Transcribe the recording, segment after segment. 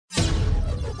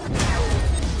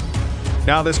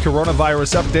Now this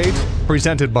coronavirus update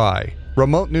presented by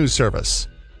Remote News Service.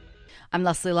 I'm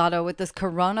Leslie Lotto with this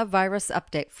coronavirus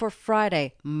update for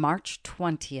Friday, March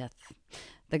 20th.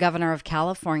 The governor of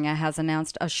California has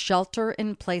announced a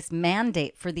shelter-in-place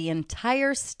mandate for the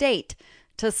entire state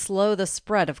to slow the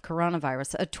spread of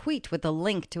coronavirus. A tweet with a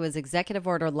link to his executive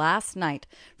order last night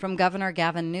from Governor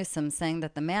Gavin Newsom saying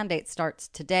that the mandate starts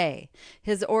today.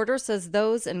 His order says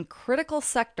those in critical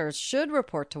sectors should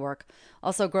report to work.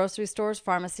 Also, grocery stores,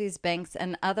 pharmacies, banks,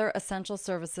 and other essential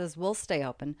services will stay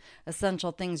open.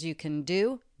 Essential things you can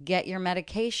do: get your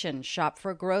medication, shop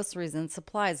for groceries and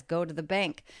supplies, go to the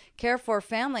bank, care for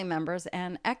family members,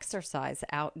 and exercise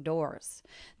outdoors.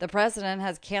 The president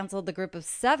has canceled the Group of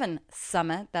 7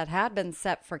 summit that had been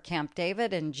set for Camp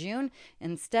David in June.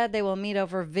 Instead, they will meet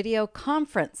over video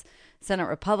conference. Senate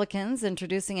Republicans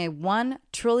introducing a $1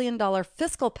 trillion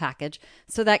fiscal package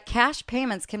so that cash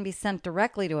payments can be sent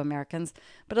directly to Americans,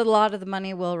 but a lot of the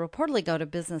money will reportedly go to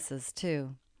businesses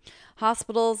too.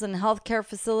 Hospitals and healthcare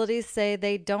facilities say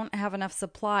they don't have enough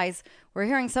supplies. We're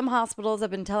hearing some hospitals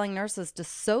have been telling nurses to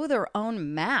sew their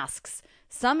own masks,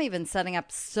 some even setting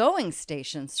up sewing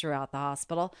stations throughout the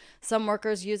hospital. Some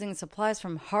workers using supplies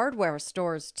from hardware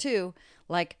stores too,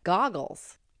 like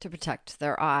goggles, to protect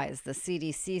their eyes. The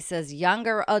CDC says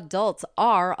younger adults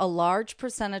are a large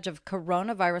percentage of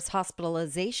coronavirus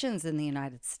hospitalizations in the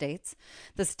United States.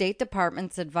 The State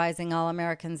Department's advising all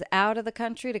Americans out of the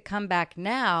country to come back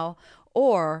now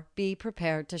or be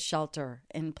prepared to shelter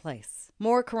in place.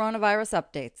 More coronavirus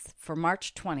updates for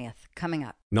March 20th coming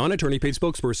up. Non-attorney paid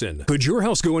spokesperson. Could your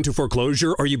house go into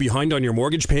foreclosure? Are you behind on your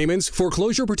mortgage payments?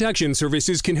 Foreclosure Protection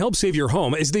Services can help save your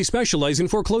home as they specialize in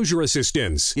foreclosure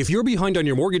assistance. If you're behind on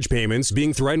your mortgage payments,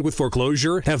 being threatened with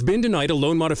foreclosure, have been denied a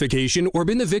loan modification, or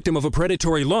been the victim of a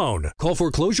predatory loan, call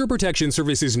Foreclosure Protection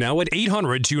Services now at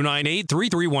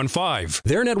 800-298-3315.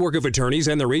 Their network of attorneys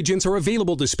and their agents are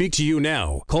available to speak to you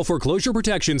now. Call Foreclosure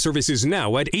Protection Services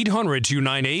now at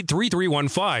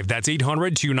 800-298-3315. That's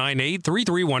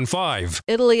 800-298-3315.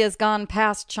 Italy has gone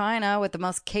past China with the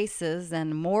most cases,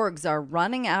 and morgues are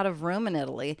running out of room in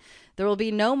Italy. There will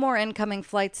be no more incoming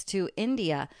flights to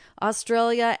India.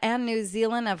 Australia and New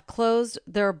Zealand have closed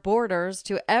their borders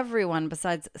to everyone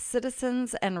besides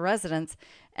citizens and residents.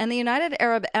 And the United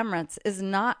Arab Emirates is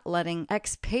not letting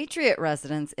expatriate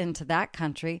residents into that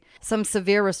country. Some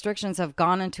severe restrictions have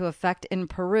gone into effect in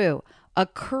Peru. A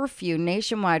curfew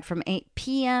nationwide from 8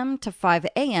 p.m. to 5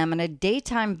 a.m. and a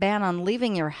daytime ban on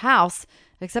leaving your house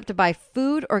except to buy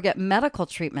food or get medical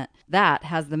treatment. That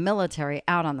has the military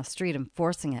out on the street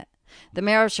enforcing it. The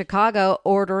mayor of Chicago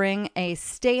ordering a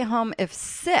stay home if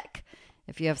sick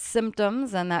if you have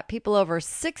symptoms, and that people over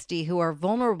 60 who are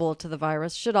vulnerable to the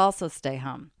virus should also stay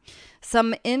home.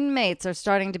 Some inmates are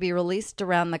starting to be released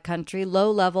around the country,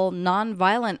 low-level,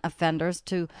 non-violent offenders,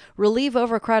 to relieve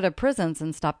overcrowded prisons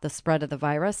and stop the spread of the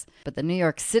virus. But the New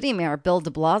York City Mayor, Bill de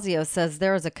Blasio, says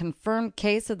there is a confirmed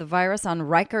case of the virus on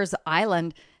Rikers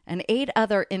Island, and 8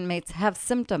 other inmates have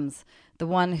symptoms. The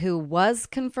one who was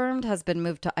confirmed has been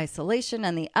moved to isolation,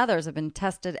 and the others have been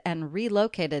tested and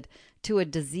relocated to a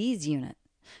disease unit.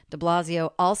 De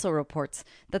Blasio also reports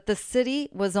that the city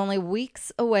was only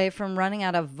weeks away from running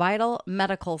out of vital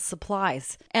medical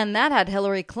supplies. And that had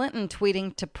Hillary Clinton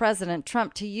tweeting to President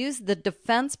Trump to use the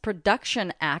Defense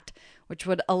Production Act, which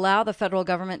would allow the federal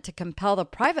government to compel the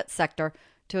private sector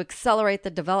to accelerate the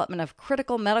development of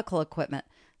critical medical equipment,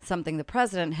 something the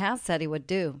president has said he would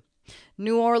do.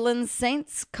 New Orleans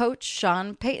Saints coach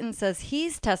Sean Payton says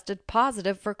he's tested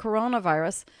positive for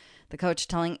coronavirus. The coach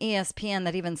telling ESPN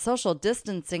that even social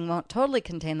distancing won't totally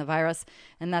contain the virus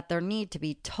and that there need to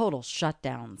be total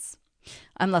shutdowns.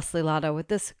 I'm Leslie Lotto with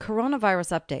this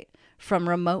coronavirus update from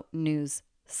Remote News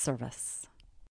Service.